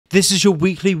This is your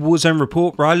weekly Warzone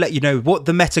report where I let you know what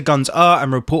the meta guns are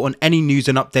and report on any news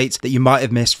and updates that you might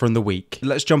have missed from the week.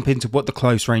 Let's jump into what the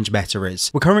close range meta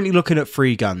is. We're currently looking at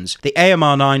 3 guns. The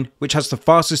AMR9, which has the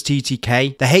fastest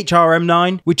TTK, the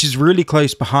HRM9, which is really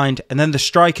close behind, and then the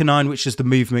Striker 9, which is the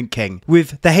movement king.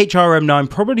 With the HRM9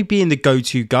 probably being the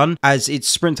go-to gun, as its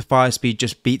sprint to fire speed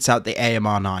just beats out the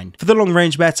AMR9. For the long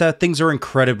range meta, things are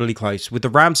incredibly close, with the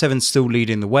Ram 7 still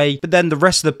leading the way, but then the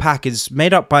rest of the pack is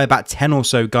made up by about 10 or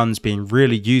so guns being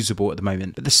really usable at the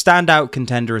moment. But the standout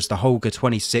contender is the Holger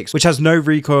 26, which has no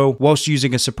recoil whilst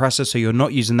using a suppressor, so you're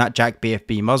not using that Jack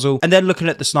BFB muzzle. And then looking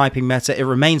at the sniping meta, it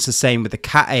remains the same with the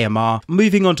Cat AMR.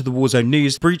 Moving on to the Warzone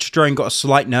news, Breach Drone got a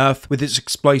slight nerf with its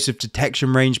explosive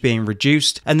detection range being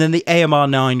reduced, and then the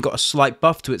AMR9 got a slight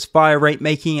buff to its fire rate,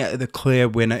 making it the clear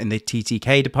winner in the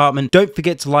TTK department. Don't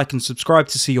forget to like and subscribe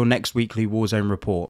to see your next weekly Warzone report.